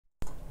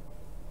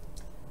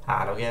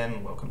Hello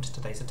again, welcome to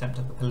today's attempt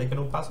at the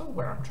Polygonle puzzle,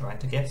 where I'm trying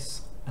to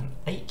guess an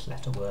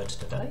 8-letter word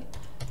today,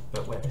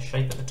 but where the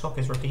shape at the top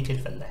is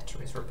repeated, the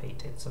letter is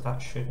repeated, so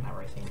that should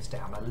narrow things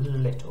down a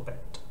little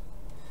bit.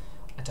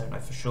 I don't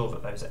know for sure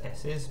that those are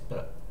S's,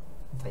 but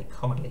they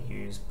commonly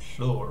use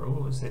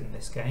plurals in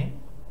this game.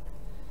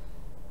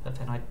 But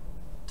then I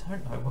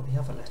don't know what the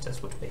other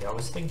letters would be. I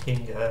was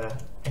thinking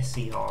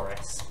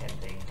SERS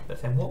ending,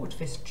 but then what would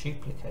this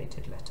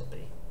duplicated letter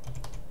be?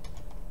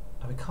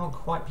 Oh, it can't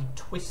quite be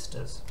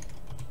twisters.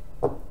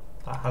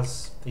 That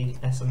has the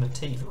S and the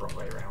T the wrong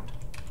way around.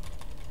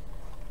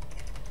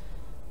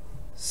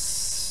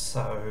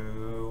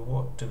 So,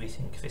 what do we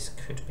think this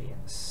could be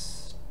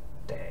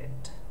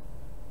instead?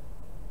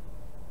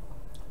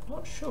 I'm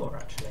not sure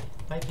actually.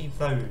 Maybe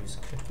those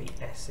could be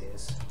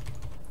S's.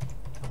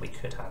 And we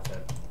could have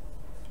a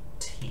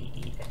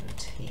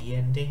TENT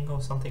ending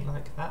or something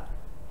like that.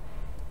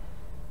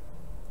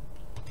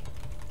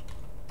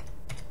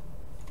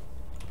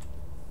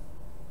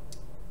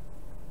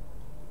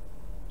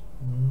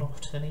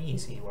 Not an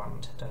easy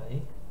one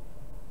today.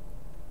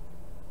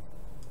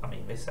 I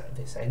mean,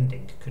 this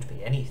ending could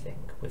be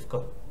anything. We've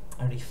got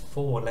only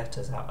 4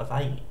 letters out of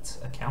 8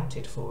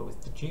 accounted for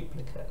with the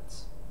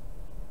duplicates.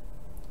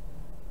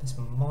 This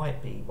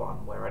might be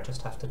one where I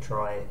just have to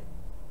try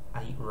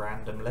 8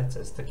 random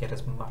letters to get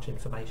as much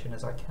information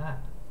as I can.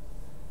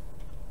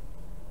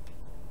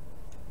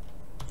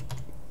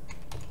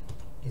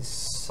 Is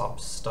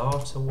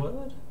substart a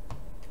word?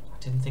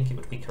 I didn't think it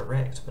would be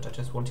correct, but I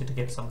just wanted to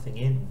get something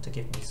in to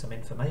give me some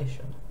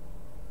information.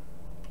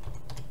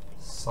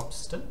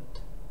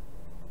 Substant?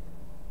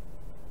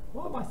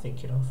 What am I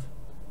thinking of?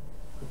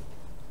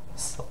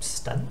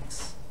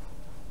 Substance?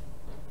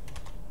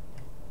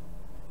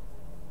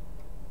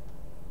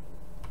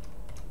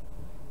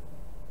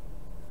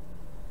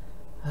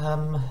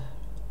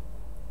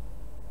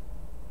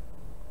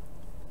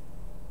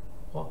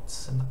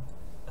 What's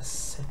a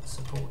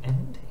sensible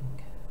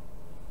ending?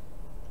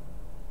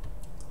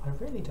 I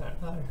really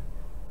don't know.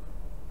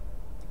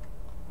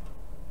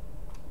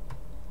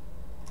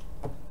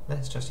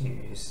 Let's just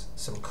use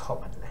some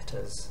common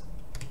letters.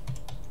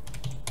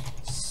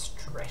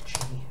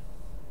 Stretchy.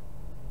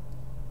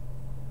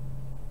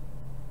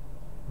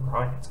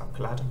 Right, I'm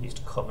glad I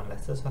used common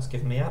letters. That's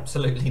given me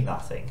absolutely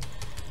nothing.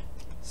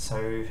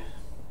 So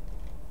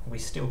we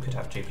still could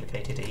have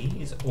duplicated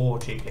E's or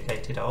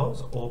duplicated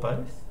R's or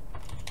both.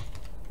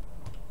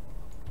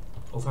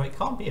 Although it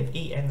can't be an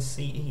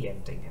ENCE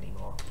ending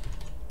anymore.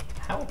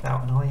 How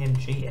about an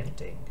ING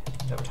ending?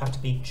 That would have to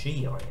be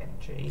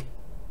GING.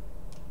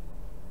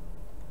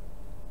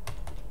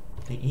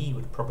 The E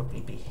would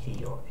probably be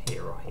here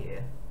or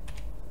here.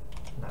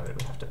 No, it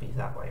would have to be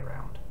that way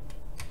around.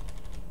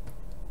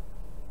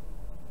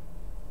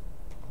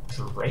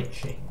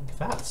 Dredging,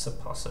 that's a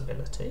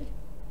possibility.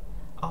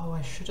 Oh,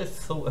 I should have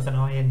thought of an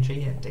ING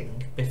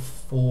ending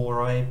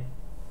before I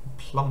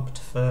plumped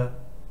for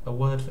a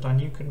word that I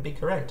knew couldn't be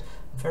correct.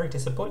 I'm very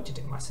disappointed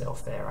in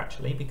myself there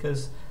actually,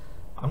 because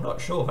I'm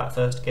not sure that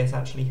first guess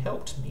actually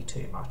helped me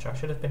too much. I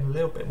should have been a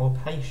little bit more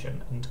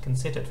patient and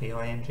considered the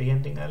ING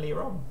ending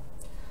earlier on.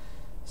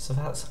 So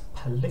that's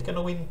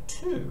Polygonle in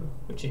 2,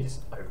 which is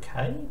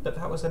okay, but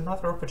that was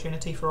another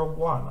opportunity for a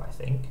 1, I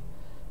think.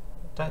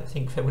 I don't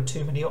think there were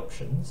too many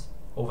options,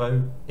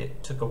 although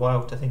it took a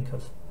while to think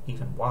of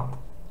even one.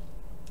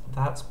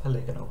 That's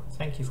Polygonle.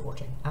 Thank you for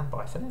watching, and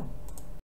bye for now.